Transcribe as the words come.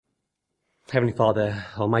Heavenly Father,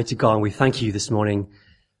 Almighty God, we thank you this morning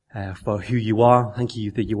for who you are. Thank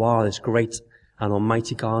you that you are this great and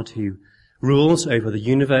almighty God who rules over the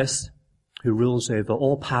universe, who rules over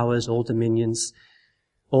all powers, all dominions,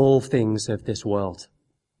 all things of this world.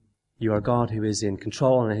 You are God who is in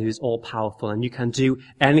control and who is all powerful, and you can do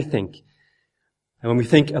anything. And when we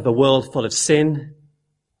think of a world full of sin,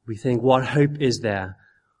 we think, what hope is there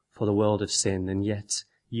for the world of sin? And yet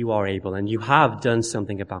you are able, and you have done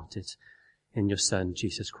something about it in your Son,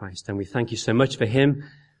 Jesus Christ. And we thank you so much for him.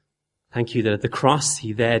 Thank you that at the cross,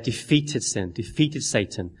 he there defeated sin, defeated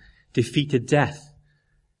Satan, defeated death,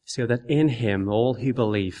 so that in him all who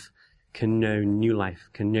believe can know new life,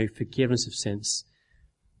 can know forgiveness of sins.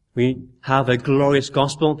 We have a glorious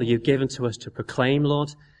gospel that you've given to us to proclaim,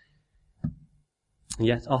 Lord. And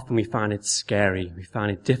yet often we find it scary. We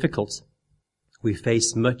find it difficult. We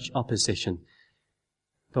face much opposition.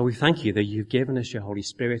 But we thank you that you've given us your Holy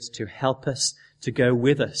Spirit to help us, to go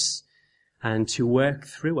with us, and to work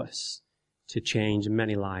through us to change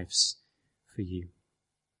many lives for you.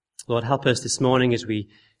 Lord, help us this morning as we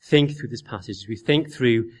think through this passage, as we think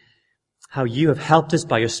through how you have helped us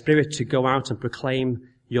by your Spirit to go out and proclaim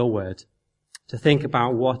your word, to think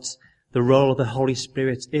about what the role of the Holy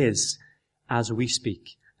Spirit is as we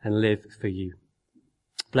speak and live for you.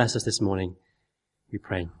 Bless us this morning, we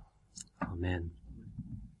pray. Amen.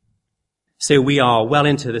 So we are well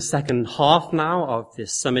into the second half now of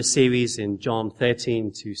this summer series in John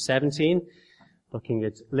 13 to 17, looking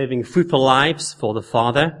at living fruitful lives for the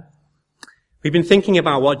Father. We've been thinking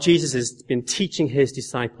about what Jesus has been teaching his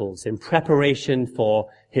disciples in preparation for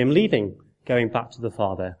him leaving, going back to the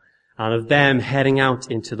Father, and of them heading out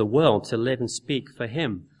into the world to live and speak for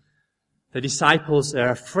him. The disciples are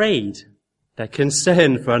afraid. They're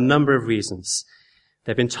concerned for a number of reasons.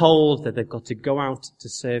 They've been told that they've got to go out to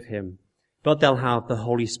serve him, but they'll have the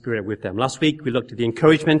Holy Spirit with them. Last week we looked at the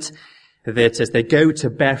encouragement that as they go to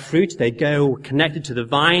bear fruit, they go connected to the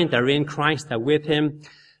vine, they're in Christ, they're with him,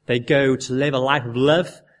 they go to live a life of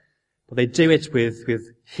love, but they do it with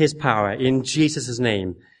his power, in Jesus'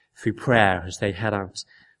 name, through prayer as they head out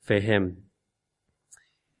for him.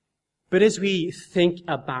 But as we think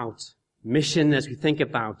about mission, as we think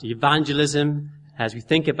about evangelism, as we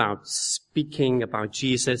think about speaking about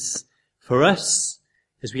Jesus, for us,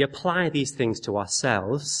 as we apply these things to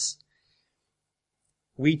ourselves,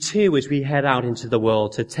 we too, as we head out into the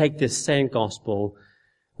world to take this same gospel,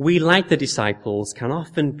 we, like the disciples, can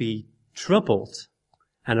often be troubled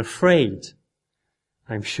and afraid.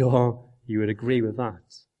 I'm sure you would agree with that.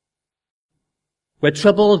 We're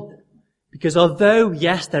troubled because although,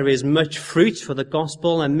 yes, there is much fruit for the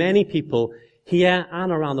gospel and many people here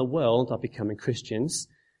and around the world are becoming Christians,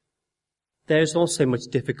 there's also much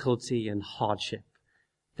difficulty and hardship.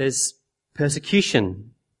 There's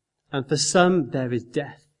persecution, and for some there is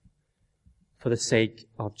death for the sake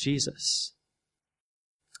of Jesus.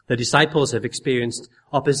 The disciples have experienced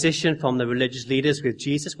opposition from the religious leaders with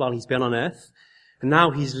Jesus while he's been on earth, and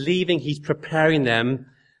now he's leaving, he's preparing them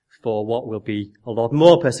for what will be a lot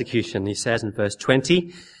more persecution. He says in verse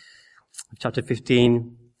 20 of chapter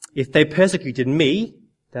 15, "If they persecuted me,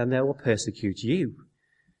 then they will persecute you.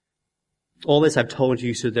 All this I've told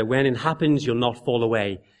you so that when it happens, you'll not fall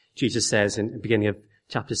away," Jesus says in the beginning of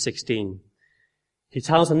chapter 16. He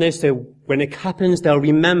tells them this so when it happens, they'll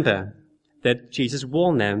remember that Jesus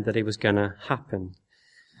warned them that it was going to happen.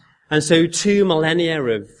 And so 2 millennia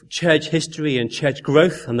of church history and church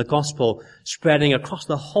growth and the gospel spreading across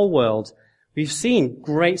the whole world, we've seen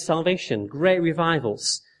great salvation, great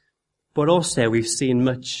revivals, but also we've seen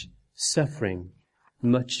much suffering,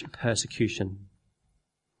 much persecution.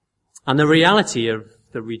 And the reality of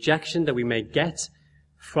the rejection that we may get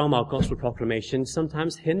from our gospel proclamation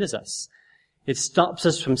sometimes hinders us. It stops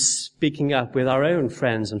us from speaking up with our own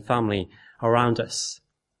friends and family around us.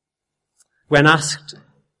 When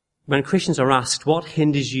Christians are asked, what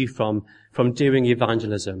hinders you from doing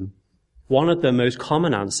evangelism? One of the most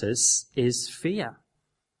common answers is fear.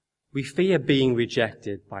 We fear being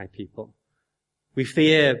rejected by people. We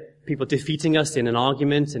fear people defeating us in an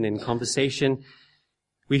argument and in conversation.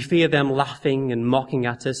 We fear them laughing and mocking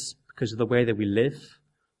at us because of the way that we live.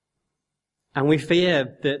 And we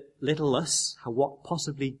fear that little us, what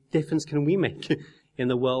possibly difference can we make in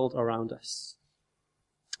the world around us?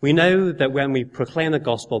 We know that when we proclaim the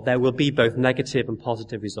gospel, there will be both negative and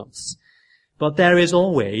positive results. But there is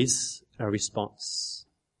always a response.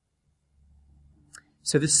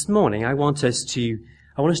 So this morning, I want us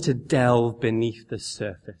to delve beneath the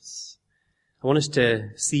surface. I want us to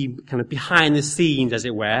see kind of behind the scenes, as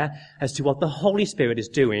it were, as to what the Holy Spirit is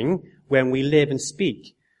doing when we live and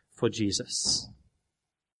speak for Jesus.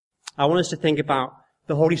 I want us to think about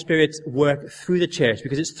the Holy Spirit's work through the church,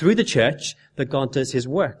 because it's through the church that God does his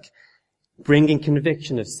work, bringing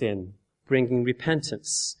conviction of sin, bringing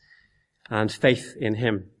repentance and faith in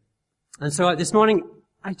him. And so this morning,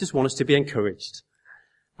 I just want us to be encouraged.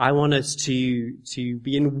 I want us to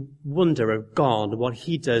be in wonder of God, what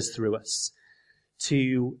he does through us,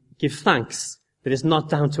 to give thanks that it's not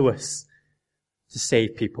down to us to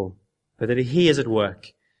save people, but that he is at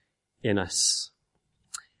work in us.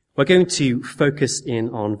 We're going to focus in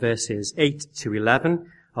on verses 8 to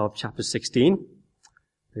 11 of chapter 16.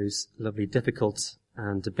 Those lovely, difficult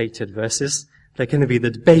and debated verses. They're going to be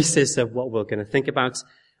the basis of what we're going to think about.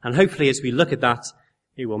 And hopefully as we look at that,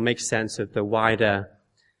 it will make sense of the wider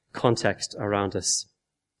context around us.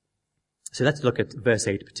 So let's look at verse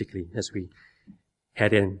 8 particularly as we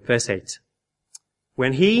head in. Verse 8.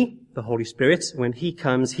 When he, the Holy Spirit, when he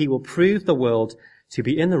comes, he will prove the world to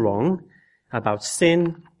be in the wrong about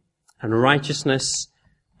sin and righteousness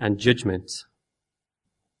and judgment.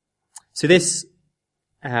 So this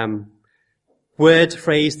word,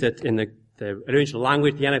 phrase that in the original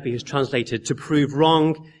language, the NIV is translated to prove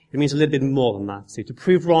wrong. It means a little bit more than that. So to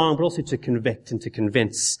prove wrong, but also to convict and to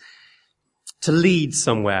convince. To lead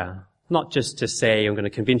somewhere. Not just to say, I'm going to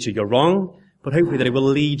convince you you're wrong, but hopefully that it will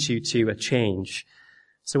lead you to a change.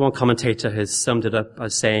 So one commentator has summed it up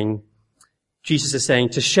as saying, Jesus is saying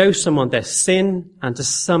to show someone their sin and to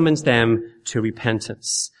summons them to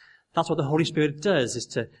repentance. That's what the Holy Spirit does, is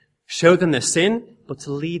to show them their sin, but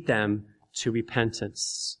to lead them to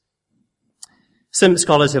repentance. Some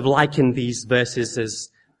scholars have likened these verses as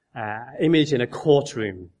image in a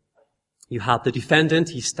courtroom. You have the defendant,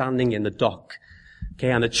 he's standing in the dock.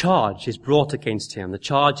 Okay, and a charge is brought against him. The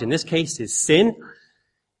charge in this case is sin.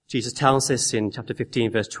 Jesus tells us in chapter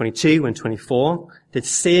 15, verse 22 and 24, that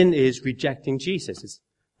sin is rejecting Jesus. It's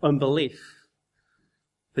unbelief.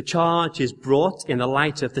 The charge is brought in the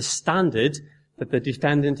light of the standard that the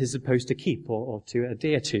defendant is supposed to keep or to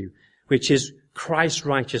adhere to, which is Christ's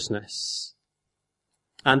righteousness.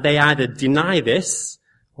 And they either deny this,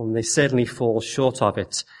 or they certainly fall short of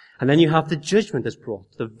it. And then you have the judgment that's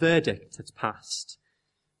brought, the verdict that's passed.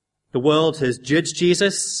 The world has judged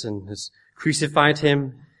Jesus and has crucified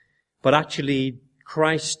him, but actually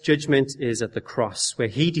Christ's judgment is at the cross, where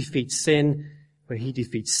he defeats sin, where he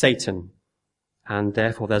defeats Satan. And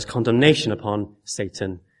therefore there's condemnation upon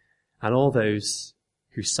Satan and all those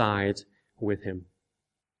who side with him.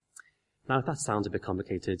 Now, if that sounds a bit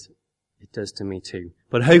complicated, it does to me too.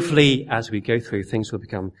 But hopefully, as we go through, things will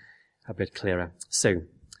become a bit clearer. So,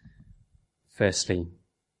 firstly,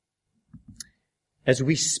 as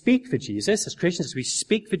we speak for Jesus, as Christians, as we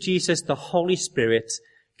speak for Jesus, the Holy Spirit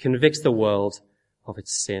convicts the world of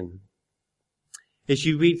its sin. As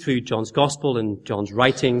you read through John's Gospel and John's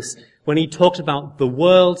writings, when he talks about the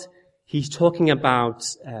world, he's talking about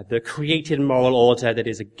the created moral order that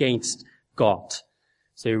is against God.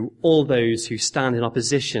 So all those who stand in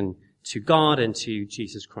opposition to God and to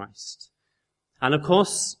Jesus Christ. And of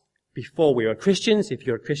course, before we were Christians, if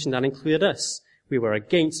you're a Christian, that included us. We were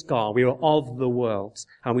against God. We were of the world.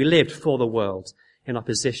 And we lived for the world in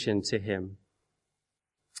opposition to him.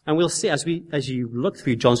 And we'll see, as you look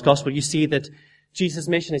through John's Gospel, you see that Jesus'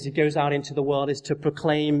 mission as he goes out into the world is to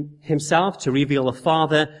proclaim himself, to reveal the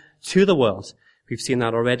Father to the world. We've seen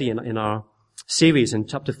that already in our series in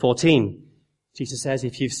chapter 14. Jesus says,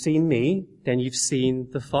 if you've seen me, then you've seen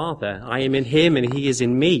the Father. I am in him and he is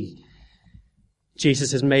in me.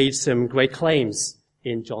 Jesus has made some great claims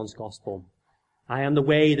in John's Gospel. I am the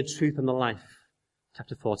way, the truth, and the life,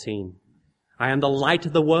 chapter 14. I am the light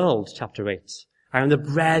of the world, chapter 8. I am the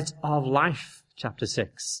bread of life, chapter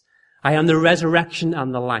 6. I am the resurrection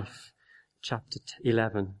and the life, chapter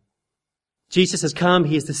 11. Jesus has come,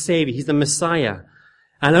 he is the Savior, he's the Messiah.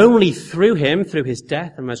 And only through him, through his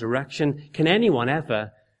death and resurrection, can anyone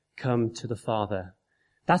ever come to the Father.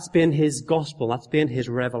 That's been his gospel, that's been his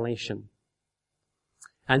revelation.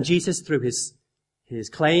 And Jesus, through his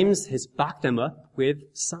claims, has backed them up with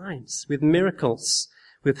signs, with miracles,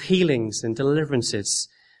 with healings and deliverances,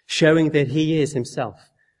 showing that he is himself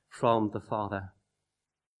from the Father.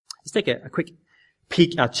 Let's take a quick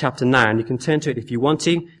peek at chapter 9. You can turn to it if you want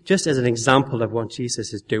to, just as an example of what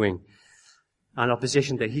Jesus is doing and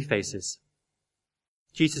opposition that he faces.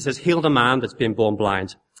 Jesus has healed a man that's been born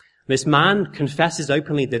blind. This man confesses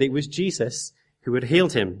openly that it was Jesus who had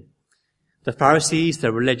healed him. The Pharisees,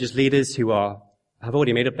 the religious leaders who have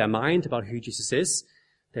already made up their mind about who Jesus is,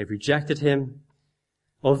 they've rejected him.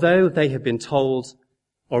 Although they have been told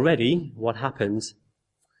already what happened,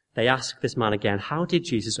 they ask this man again, how did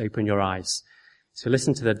Jesus open your eyes? So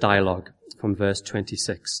listen to the dialogue from verse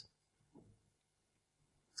 26.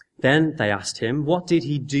 Then they asked him, "What did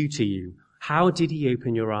he do to you? How did he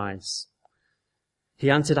open your eyes?" He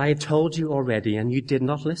answered, "I have told you already, and you did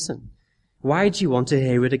not listen. Why do you want to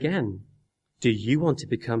hear it again? Do you want to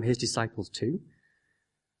become his disciples too?"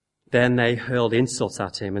 Then they hurled insults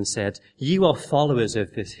at him and said, You are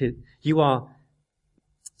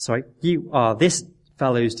this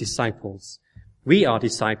fellow's disciples. We are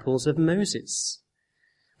disciples of Moses.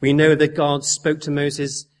 We know that God spoke to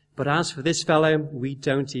Moses, but as for this fellow, we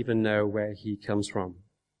don't even know where he comes from."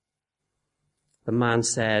 The man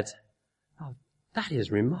said, "Oh, that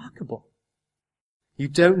is remarkable. You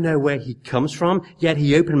don't know where he comes from, yet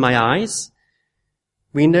he opened my eyes.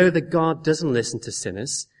 We know that God doesn't listen to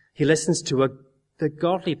sinners. He listens to the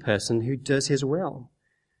godly person who does his will.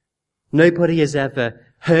 Nobody has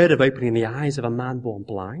ever heard of opening the eyes of a man born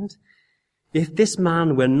blind. If this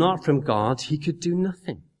man were not from God, he could do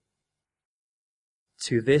nothing."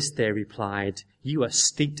 To this they replied, "You are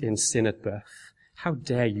steeped in sin at birth. How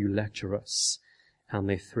dare you lecture us?" And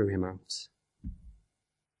they threw him out.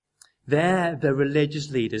 There, the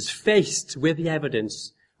religious leaders, faced with the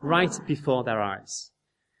evidence right before their eyes,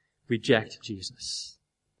 reject Jesus.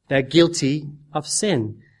 They're guilty of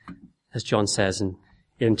sin, as John says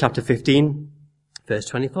in chapter 15, verse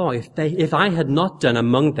 24. If I had not done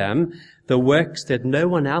among them the works that no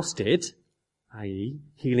one else did, i.e.,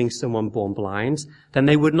 healing someone born blind, then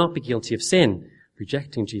they would not be guilty of sin,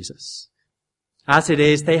 rejecting Jesus. As it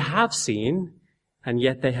is, they have seen, and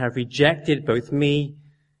yet they have rejected both me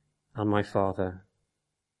and my Father.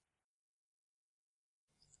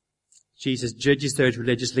 Jesus judges those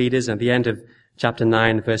religious leaders. At the end of chapter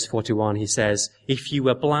 9, verse 41, he says, "If you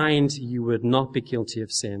were blind, you would not be guilty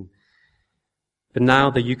of sin. But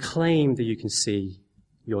now that you claim that you can see,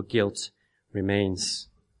 your guilt remains."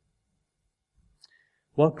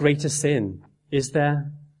 What greater sin is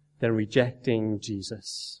there than rejecting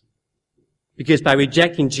Jesus? Because by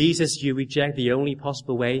rejecting Jesus, you reject the only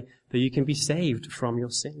possible way that you can be saved from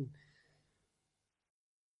your sin.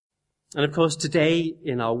 And of course, today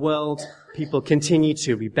in our world, people continue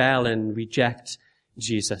to rebel and reject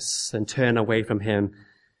Jesus and turn away from him.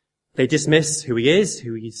 They dismiss who he is,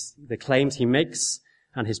 the claims he makes,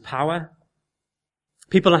 and his power.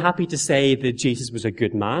 People are happy to say that Jesus was a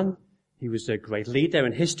good man. He was a great leader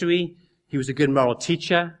in history. He was a good moral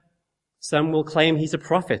teacher. Some will claim he's a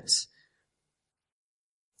prophet.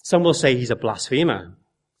 Some will say he's a blasphemer.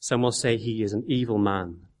 Some will say he is an evil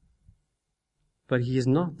man. But he is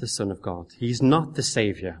not the Son of God. He is not the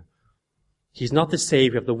Savior. He's not the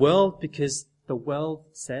Savior of the world because the world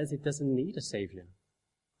says it doesn't need a Savior.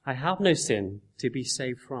 I have no sin to be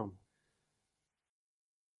saved from.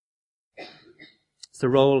 It's the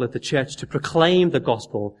role of the church to proclaim the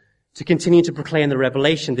gospel, to continue to proclaim the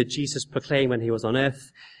revelation that Jesus proclaimed when he was on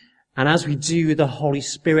earth. And as we do, the Holy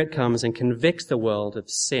Spirit comes and convicts the world of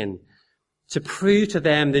sin to prove to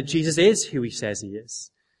them that Jesus is who he says he is.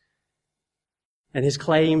 And his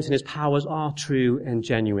claims and his powers are true and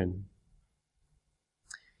genuine.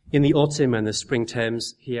 In the autumn and the spring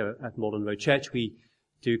terms here at Malden Road Church, we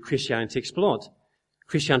do Christianity Explored.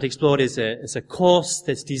 Christianity Explored is a course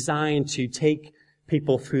that's designed to take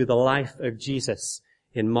people through the life of Jesus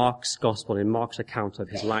in Mark's gospel, in Mark's account of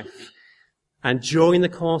his life. And during the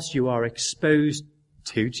course, you are exposed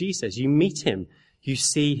to Jesus. You meet him. You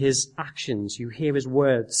see his actions. You hear his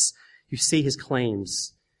words. You see his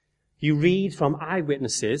claims. You read from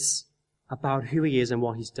eyewitnesses about who he is and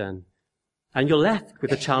what he's done. And you're left with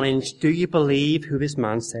the challenge, do you believe who this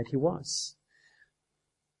man said he was?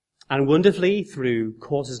 And wonderfully, through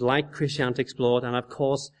courses like Christianity Explored, and of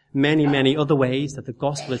course, many, many other ways that the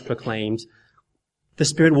gospel is proclaimed, the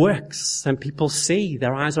Spirit works and people see,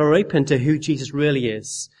 their eyes are open to who Jesus really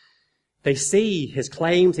is. They see his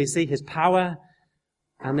claims, they see his power,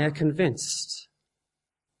 and they're convinced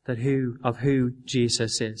of who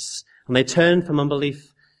Jesus is. And they turn from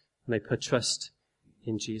unbelief and they put trust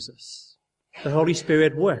in Jesus. The Holy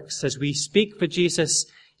Spirit works. As we speak for Jesus,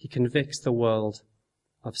 he convicts the world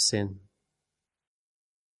of sin.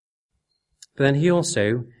 But then he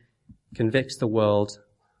also convicts the world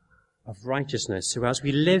of righteousness. So as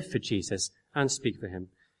we live for Jesus and speak for him,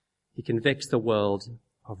 he convicts the world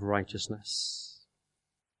of righteousness.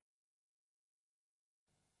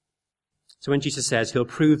 So when Jesus says he'll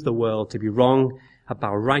prove the world to be wrong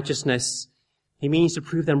about righteousness, he means to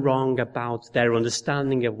prove them wrong about their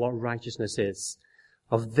understanding of what righteousness is,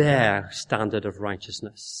 of their standard of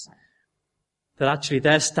righteousness. That actually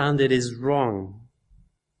their standard is wrong.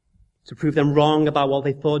 To prove them wrong about what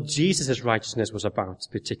they thought Jesus' righteousness was about,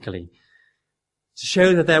 particularly. To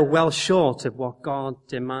show that they're well short of what God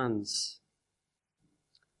demands.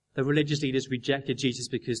 The religious leaders rejected Jesus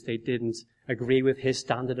because they didn't agree with his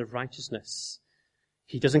standard of righteousness.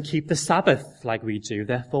 He doesn't keep the Sabbath like we do,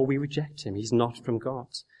 therefore we reject him. He's not from God.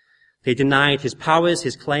 They denied his powers,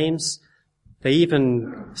 his claims. They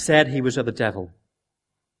even said he was of the devil.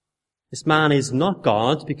 This man is not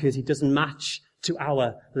God because he doesn't match to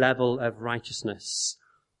our level of righteousness.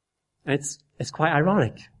 And it's quite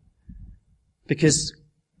ironic because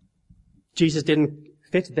Jesus didn't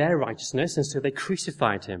fit their righteousness, and so they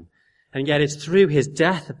crucified him. And yet it's through his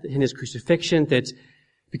death in his crucifixion that,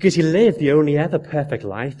 because he lived the only ever perfect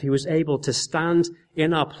life, he was able to stand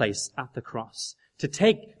in our place at the cross, to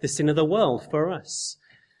take the sin of the world for us,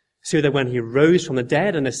 so that when he rose from the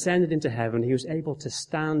dead and ascended into heaven, he was able to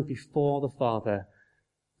stand before the Father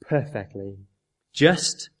perfectly,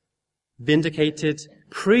 just, vindicated,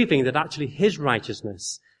 proving that actually his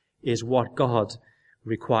righteousness is what God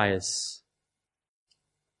requires.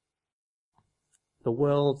 The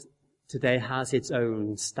world today has its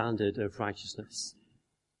own standard of righteousness.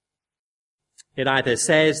 It either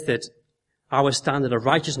says that our standard of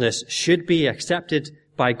righteousness should be accepted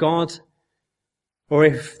by God, or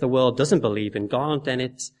if the world doesn't believe in God, then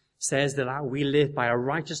it says that we live by a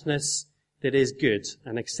righteousness that is good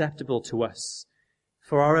and acceptable to us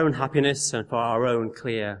for our own happiness and for our own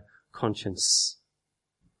clear conscience.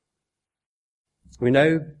 We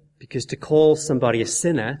know because to call somebody a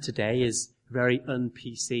sinner today is very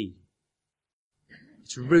un-PC.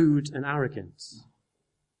 It's rude and arrogant.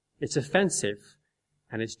 It's offensive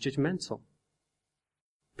and it's judgmental.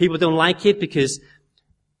 People don't like it because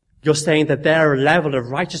you're saying that their level of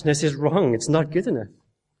righteousness is wrong. It's not good enough.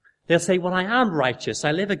 They'll say, well, I am righteous.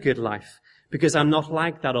 I live a good life because I'm not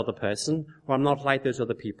like that other person, or I'm not like those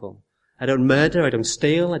other people. I don't murder. I don't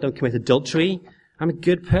steal. I don't commit adultery. I'm a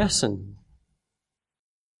good person.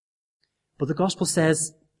 But the gospel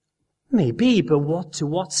says, maybe, but to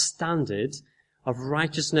what standard of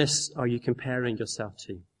righteousness are you comparing yourself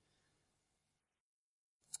to?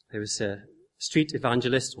 There was a street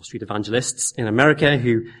evangelist or street evangelists in America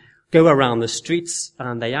who go around the streets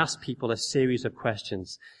and they ask people a series of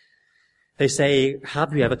questions. They say,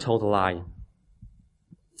 have you ever told a lie?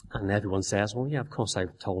 And everyone says, well, yeah, of course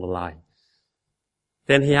I've told a lie.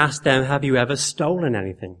 Then he asks them, have you ever stolen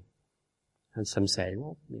anything? And some say,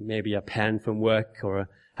 well, maybe a pen from work or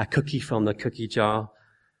a cookie from the cookie jar.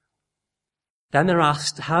 Then they're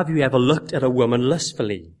asked, have you ever looked at a woman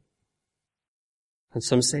lustfully? And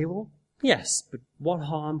some say, well, yes, but what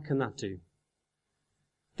harm can that do?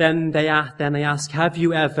 Then they ask, have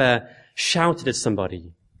you ever shouted at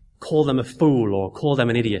somebody, called them a fool or called them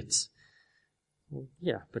an idiot? Well,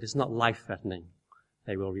 yeah, but it's not life-threatening,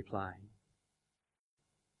 they will reply.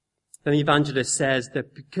 Then the evangelist says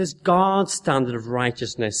that because God's standard of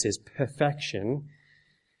righteousness is perfection,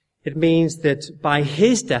 it means that by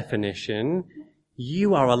his definition,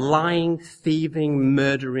 you are a lying, thieving,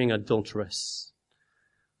 murdering adulteress.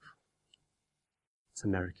 It's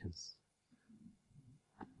Americans.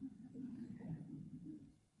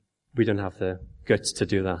 We don't have the guts to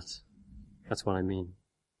do that. That's what I mean.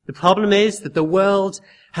 The problem is that the world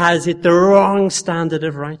has it the wrong standard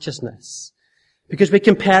of righteousness. Because we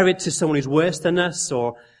compare it to someone who's worse than us,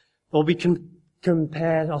 or we can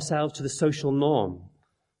compare ourselves to the social norm,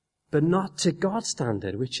 but not to God's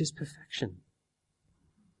standard, which is perfection.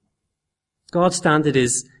 God's standard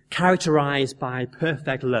is characterized by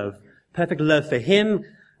perfect love for him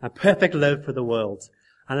and perfect love for the world.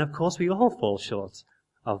 And of course we all fall short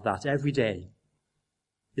of that every day.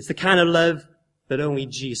 It's the kind of love that only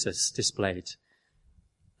Jesus displayed.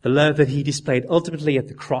 The love that he displayed ultimately at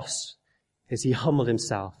the cross as he humbled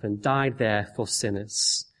himself and died there for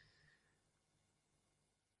sinners.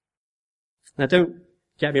 Now don't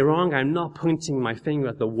get me wrong, I'm not pointing my finger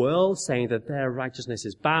at the world saying that their righteousness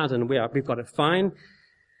is bad and we've got it fine,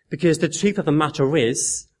 because the truth of the matter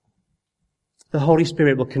is the Holy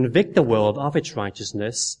Spirit will convict the world of its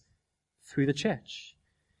righteousness through the church.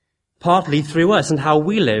 Partly through us and how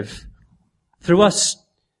we live. Through us,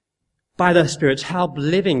 by the Spirit's help,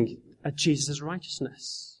 living at Jesus'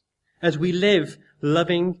 righteousness. As we live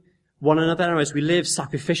loving one another, as we live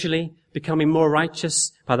sacrificially, becoming more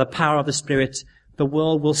righteous by the power of the Spirit, the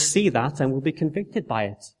world will see that and will be convicted by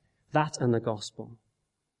it. That and the gospel.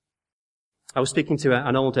 I was speaking to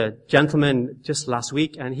an older gentleman just last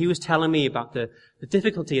week, and he was telling me about the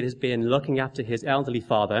difficulty it has been looking after his elderly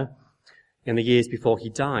father in the years before he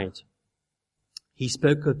died. He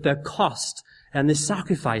spoke of the cost and the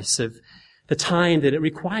sacrifice of the time that it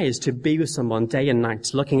requires to be with someone day and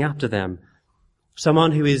night, looking after them.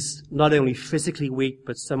 Someone who is not only physically weak,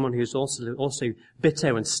 but someone who is also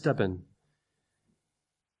bitter and stubborn.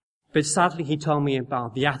 But sadly, he told me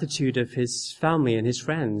about the attitude of his family and his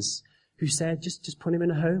friends who said, just put him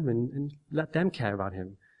in a home and let them care about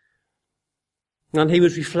him. And he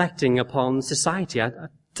was reflecting upon society. I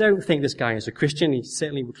don't think this guy is a Christian. He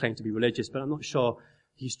certainly would claim to be religious, but I'm not sure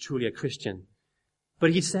he's truly a Christian.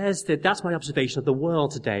 But he says that that's my observation of the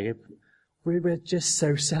world today. We're just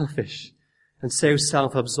so selfish and so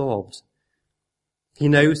self-absorbed. He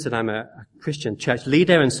knows that I'm a Christian church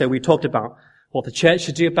leader, and so we talked about what the church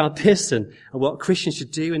should do about this and what Christians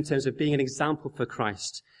should do in terms of being an example for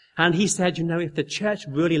Christ. And he said, if the church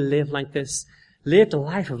really lived like this, lived a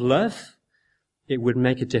life of love, it would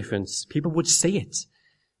make a difference. People would see it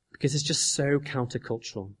because it's just so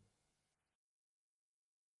countercultural.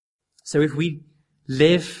 So if we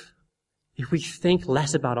think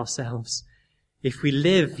less about ourselves, if we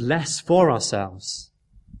live less for ourselves,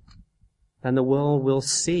 then the world will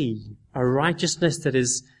see a righteousness that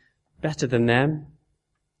is better than them.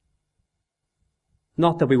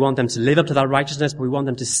 Not that we want them to live up to that righteousness, but we want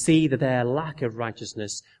them to see that their lack of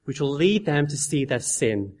righteousness, which will lead them to see their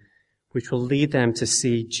sin, which will lead them to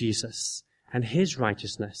see Jesus and his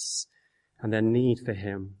righteousness and their need for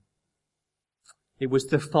him. It was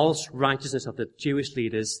the false righteousness of the Jewish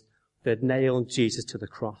leaders that nailed Jesus to the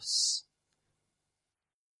cross.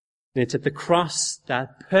 And it's at the cross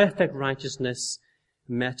that perfect righteousness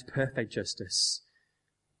met perfect justice.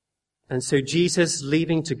 And so Jesus,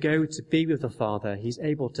 leaving to go to be with the Father, he's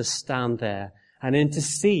able to stand there and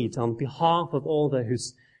intercede on behalf of all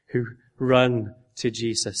those who run to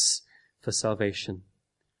Jesus for salvation,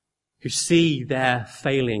 who see their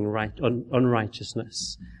failing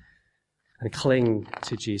unrighteousness and cling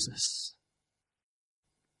to Jesus.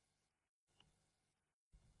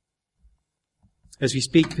 As we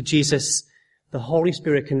speak for Jesus, the Holy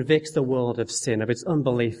Spirit convicts the world of sin, of its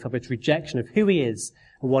unbelief, of its rejection of who he is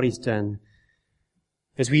and what he's done.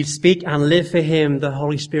 As we speak and live for him, the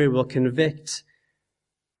Holy Spirit will convict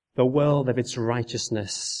the world of its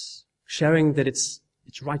righteousness, showing that its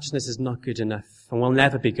righteousness is not good enough and will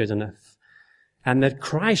never be good enough, and that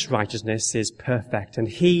Christ's righteousness is perfect, and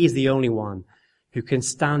he is the only one who can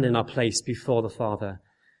stand in our place before the Father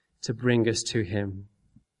to bring us to him.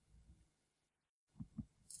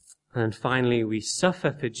 And finally, we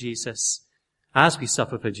suffer for Jesus. As we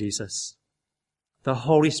suffer for Jesus, the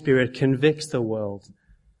Holy Spirit convicts the world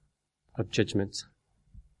of judgment.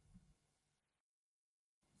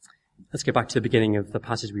 Let's go back to the beginning of the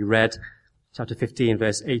passage we read, chapter 15,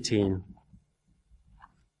 verse 18.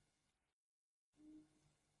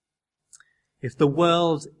 If the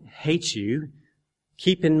world hates you,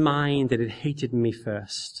 keep in mind that it hated me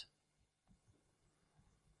first.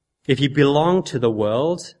 If you belong to the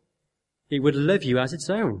world, it would love you as its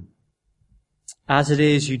own. As it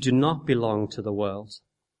is, you do not belong to the world,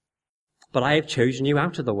 but I have chosen you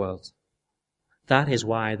out of the world. That is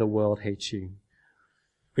why the world hates you.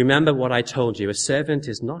 Remember what I told you, a servant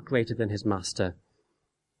is not greater than his master.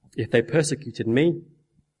 If they persecuted me,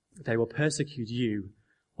 they will persecute you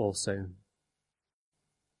also.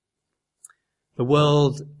 The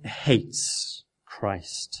world hates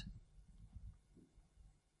Christ.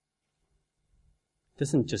 It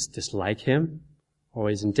doesn't just dislike him or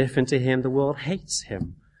is indifferent to him. The world hates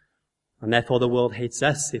him. And therefore the world hates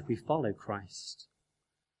us if we follow Christ.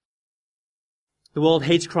 The world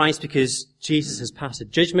hates Christ because Jesus has passed a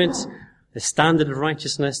judgment, the standard of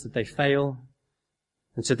righteousness that they fail.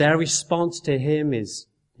 And so their response to him is,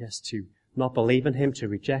 yes, to not believe in him, to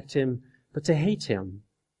reject him, but to hate him.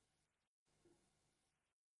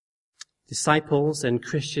 Disciples and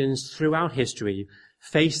Christians throughout history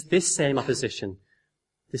face this same opposition,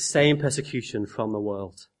 this same persecution from the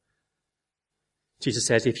world. Jesus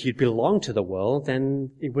says, if you belong to the world,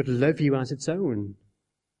 then it would love you as its own.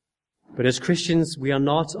 But as Christians, we are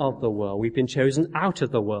not of the world. We've been chosen out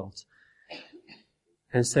of the world.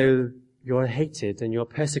 And so you're hated and you're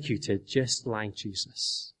persecuted just like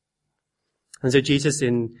Jesus. And so Jesus,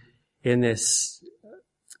 in this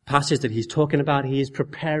passage that he's talking about, he is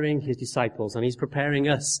preparing his disciples and he's preparing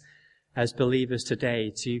us as believers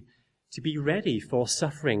today to be ready for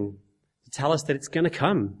suffering, to tell us that it's going to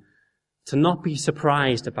come, to not be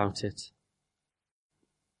surprised about it.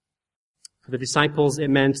 For the disciples, it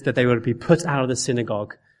meant that they would be put out of the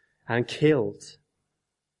synagogue and killed.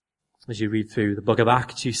 As you read through the book of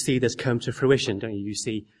Acts, you see this come to fruition, don't you? You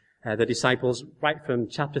see the disciples, right from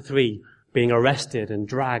chapter 3, being arrested and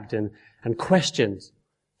dragged and questioned,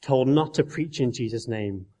 told not to preach in Jesus'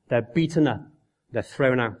 name. They're beaten up. They're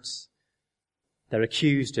thrown out. They're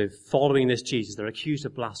accused of following this Jesus. They're accused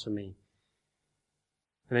of blasphemy.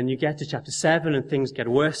 And then you get to chapter 7 and things get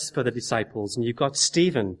worse for the disciples. And you've got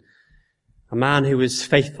Stephen a man who was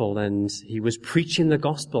faithful, and he was preaching the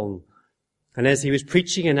gospel. And as he was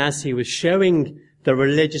preaching and as he was showing the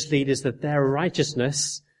religious leaders that their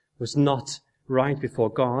righteousness was not right before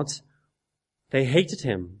God, they hated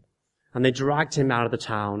him, and they dragged him out of the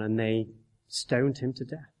town, and they stoned him to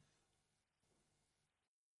death.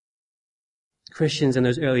 Christians in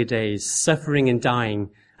those early days, suffering and dying,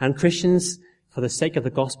 and Christians, for the sake of the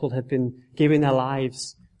gospel, have been giving their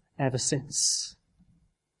lives ever since.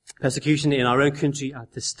 Persecution in our own country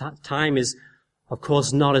at this time is, of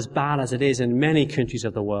course, not as bad as it is in many countries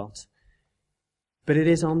of the world. But it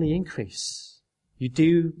is on the increase. You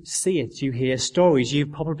do see it. You hear stories.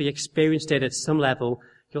 You've probably experienced it at some level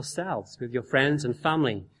yourselves with your friends and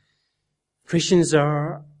family. Christians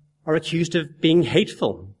are accused of being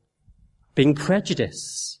hateful, being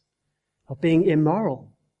prejudiced, of being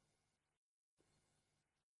immoral.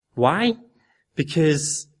 Why?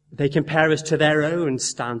 Because they compare us to their own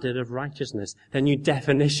standard of righteousness, their new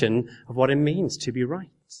definition of what it means to be right.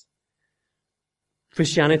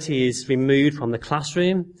 Christianity is removed from the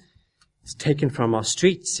classroom. It's taken from our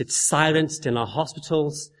streets. It's silenced in our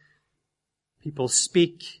hospitals. People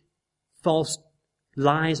speak false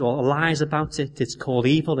lies or lies about it. It's called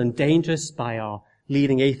evil and dangerous by our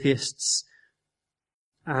leading atheists.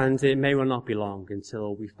 And it may well not be long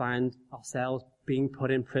until we find ourselves being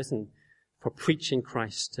put in prison for preaching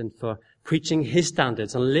Christ and for preaching his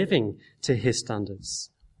standards and living to his standards.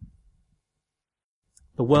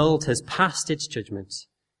 The world has passed its judgment.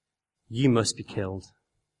 You must be killed.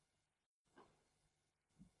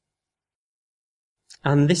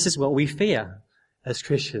 And this is what we fear as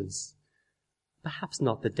Christians. Perhaps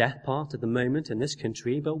not the death part at the moment in this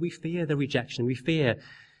country, but we fear the rejection. We fear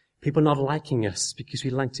people not liking us because we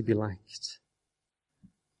like to be liked.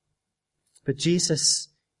 But Jesus,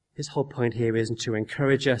 his whole point here isn't to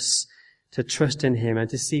encourage us to trust in him and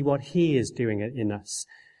to see what he is doing in us.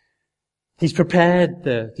 He's prepared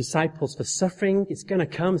the disciples for suffering. It's going to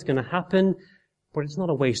come. It's going to happen. But it's not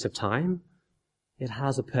a waste of time. It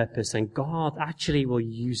has a purpose, and God actually will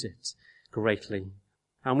use it greatly.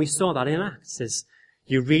 And we saw that in Acts. As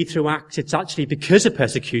you read through Acts, it's actually because of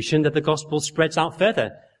persecution that the gospel spreads out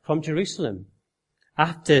further from Jerusalem.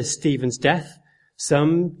 After Stephen's death,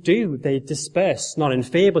 they disperse, not in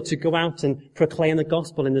fear, but to go out and proclaim the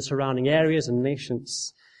gospel in the surrounding areas and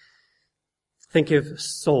nations. Think of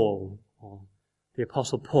Saul, or the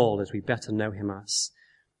Apostle Paul, as we better know him as.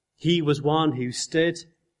 He was one who stood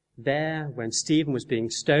there when Stephen was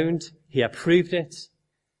being stoned. He approved it.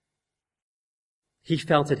 He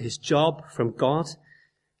felt it his job from God,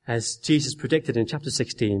 as Jesus predicted in chapter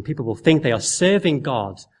 16. People will think they are serving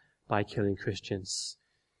God by killing Christians.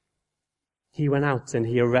 He went out and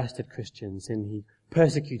he arrested Christians and he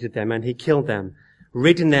persecuted them and he killed them,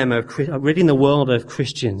 ridding the world of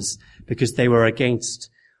Christians because they were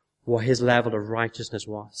against what his level of righteousness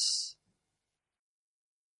was.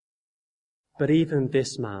 But even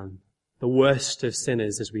this man, the worst of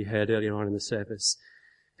sinners, as we heard earlier on in the service,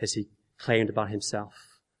 as he claimed about himself,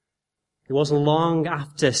 it wasn't long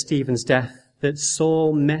after Stephen's death that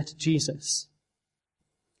Saul met Jesus.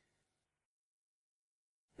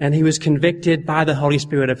 And he was convicted by the Holy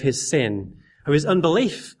Spirit of his sin, of his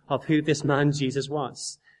unbelief of who this man Jesus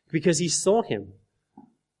was, because he saw him.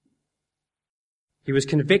 He was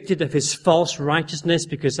convicted of his false righteousness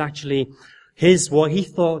because actually what he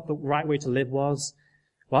thought the right way to live was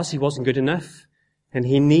he wasn't good enough and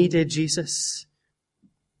he needed Jesus.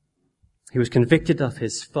 He was convicted of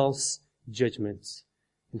his false judgment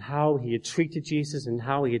and how he had treated Jesus and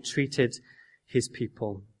how he had treated his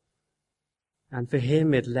people. And for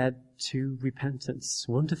him, it led to repentance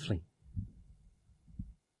wonderfully.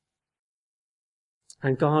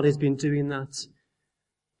 And God has been doing that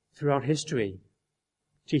throughout history.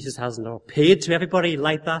 Jesus hasn't appeared to everybody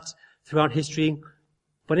like that throughout history,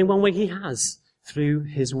 but in one way he has, through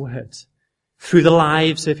his word, through the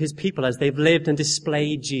lives of his people as they've lived and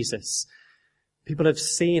displayed Jesus. People have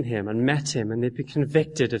seen him and met him, and they've been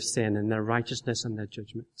convicted of sin and their righteousness and their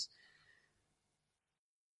judgment.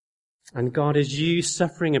 And God has used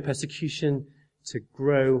suffering and persecution to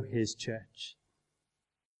grow his church.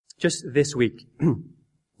 Just this week,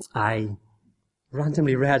 I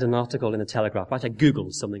randomly read an article in the Telegraph. I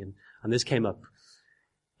Googled something and this came up.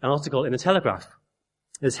 An article in the Telegraph.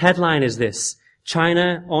 Its headline is this: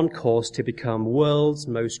 China on course to become world's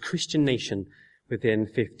most Christian nation within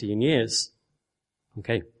 15 years.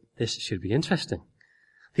 Okay, this should be interesting.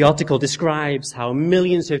 The article describes how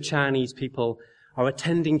millions of Chinese people are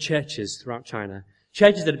attending churches throughout China.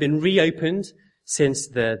 Churches that have been reopened since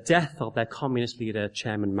the death of their communist leader,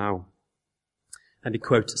 Chairman Mao. Let me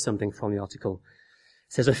quote something from the article.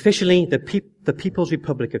 It says officially the People's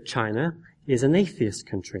Republic of China is an atheist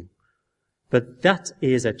country. But that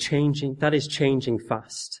is changing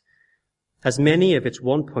fast, as many of its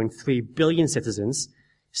 1.3 billion citizens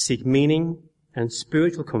seek meaning and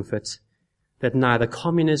spiritual comfort that neither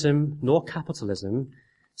communism nor capitalism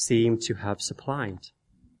seem to have supplied.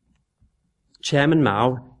 Chairman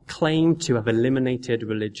Mao claimed to have eliminated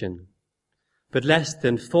religion, but less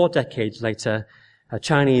than 4 decades later, a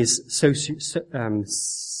Chinese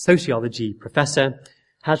sociology professor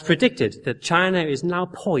has predicted that China is now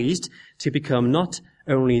poised to become not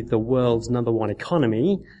only the world's number 1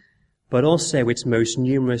 economy, but also its most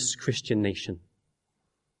numerous Christian nation.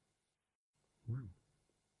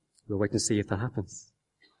 We'll wait and see if that happens.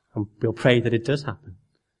 And we'll pray that it does happen.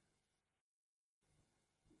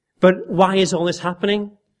 But why is all this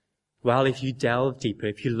happening? Well, if you delve deeper,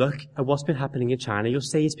 if you look at what's been happening in China, you'll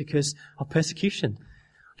see it's because of persecution.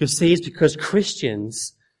 You'll see it's because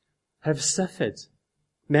Christians have suffered.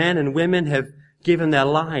 Men and women have given their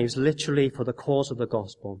lives literally for the cause of the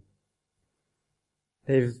gospel.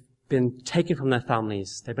 They've been taken from their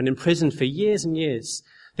families. They've been imprisoned for years and years.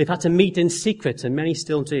 They've had to meet in secret, and many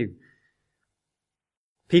still do.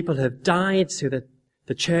 People have died so that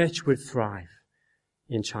the church would thrive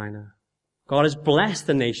in China. God has blessed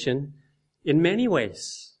the nation in many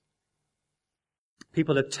ways.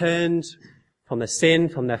 People have turned from their sin,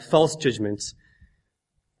 from their false judgment,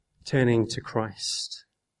 turning to Christ.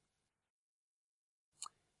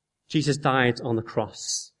 Jesus died on the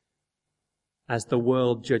cross as the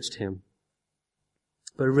world judged him.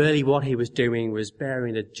 But really what he was doing was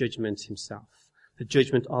bearing the judgment himself, the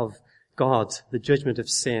judgment of God, the judgment of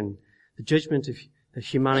sin, the judgment that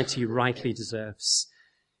humanity rightly deserves.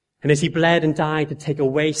 And as he bled and died to take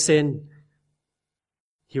away sin,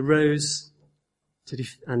 he rose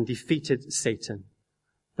and defeated Satan,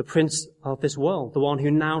 the prince of this world, the one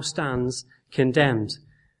who now stands condemned,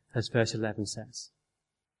 as verse 11 says.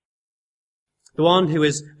 The one who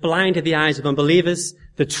has blinded the eyes of unbelievers,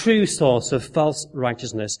 the true source of false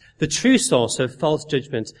righteousness, the true source of false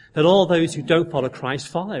judgment that all those who don't follow Christ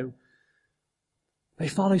follow. They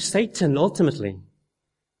follow Satan ultimately.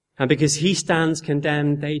 And because he stands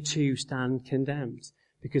condemned, they too stand condemned,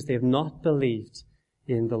 because they have not believed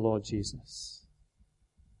in the Lord Jesus.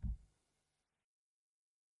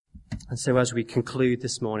 And so as we conclude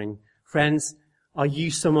this morning, friends, are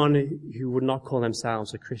you someone who would not call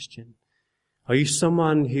themselves a Christian? Are you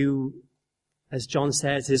someone who, as John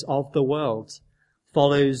says, is of the world,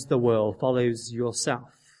 follows the world, follows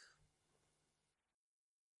yourself?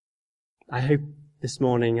 I hope this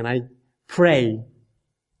morning, and I pray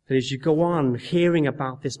that as you go on hearing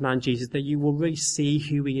about this man Jesus, that you will really see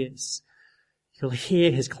who he is. You'll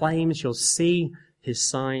hear his claims, you'll see his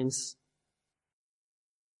signs.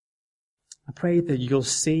 I pray that you'll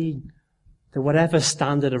see that whatever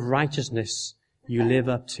standard of righteousness you live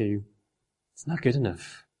up to, it's not good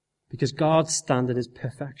enough, because God's standard is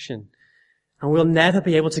perfection. And we'll never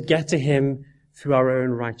be able to get to him through our own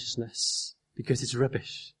righteousness, because it's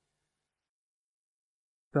rubbish.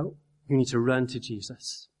 But you need to run to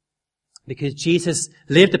Jesus, because Jesus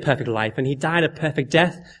lived a perfect life and he died a perfect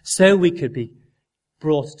death so we could be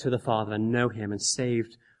brought to the Father and know him and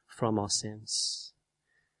saved from our sins.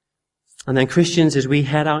 And then Christians, as we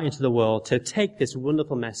head out into the world to take this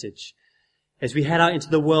wonderful message, as we head out into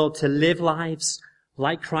the world to live lives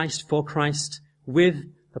like Christ, for Christ, with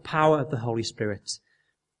the power of the Holy Spirit,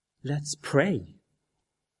 let's pray,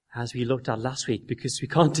 as we looked at last week, because we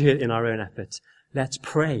can't do it in our own effort. Let's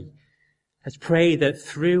pray. Let's pray that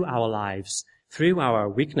through our lives, through our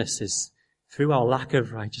weaknesses, through our lack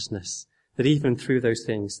of righteousness, that even through those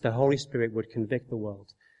things, the Holy Spirit would convict the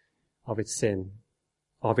world of its sin,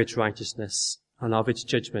 of its righteousness, and of its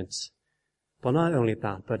judgment. But not only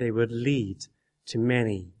that, but it would lead to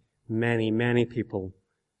many, many, many people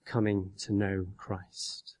coming to know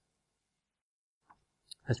Christ.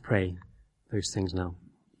 Let's pray those things now.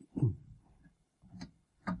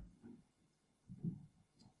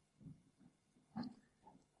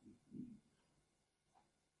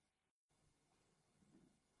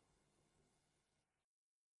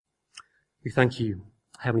 We thank you,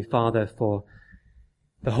 Heavenly Father, for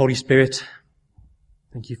the Holy Spirit.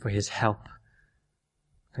 Thank you for his help.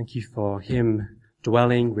 Thank you for him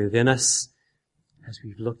dwelling within us. As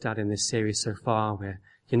we've looked at in this series so far, we're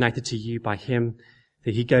united to you by him,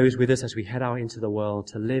 that he goes with us as we head out into the world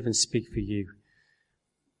to live and speak for you.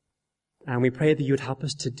 And we pray that you would help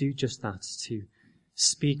us to do just that, to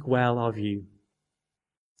speak well of you,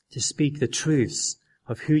 to speak the truths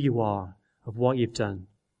of who you are, of what you've done,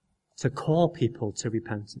 to call people to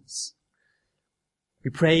repentance. We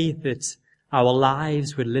pray that our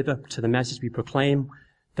lives would live up to the message we proclaim,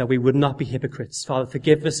 that we would not be hypocrites. Father,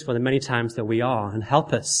 forgive us for the many times that we are, and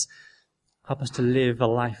help us to live a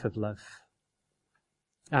life of love.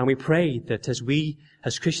 And we pray that as we,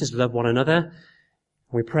 as Christians, love one another,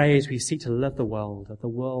 we pray as we seek to love the world, that the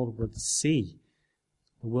world would see,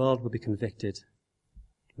 the world would be convicted,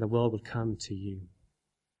 the world would come to you.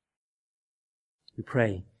 We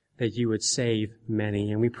pray that you would save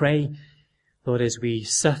many. And we pray, Lord, as we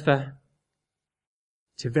suffer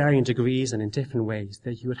to varying degrees and in different ways,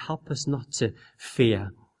 that you would help us not to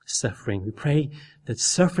fear suffering. We pray that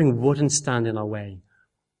suffering wouldn't stand in our way,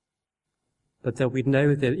 but that we'd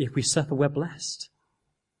know that if we suffer, we're blessed.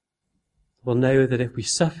 We'll know that if we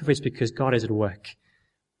suffer, it's because God is at work.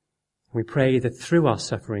 We pray that through our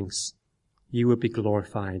sufferings, you would be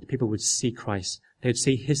glorified. People would see Christ. They would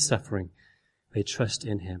see his suffering. They trust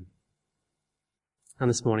in him. And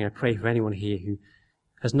this morning, I pray for anyone here who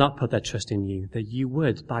has not put their trust in you, that you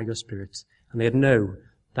would, by your Spirit, and they'd know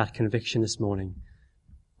that conviction this morning.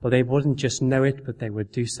 But they wouldn't just know it, but they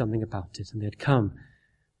would do something about it. And they'd come,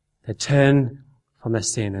 they'd turn from their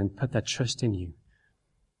sin and put their trust in you.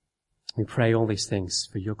 We pray all these things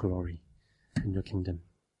for your glory and your kingdom.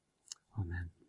 Amen.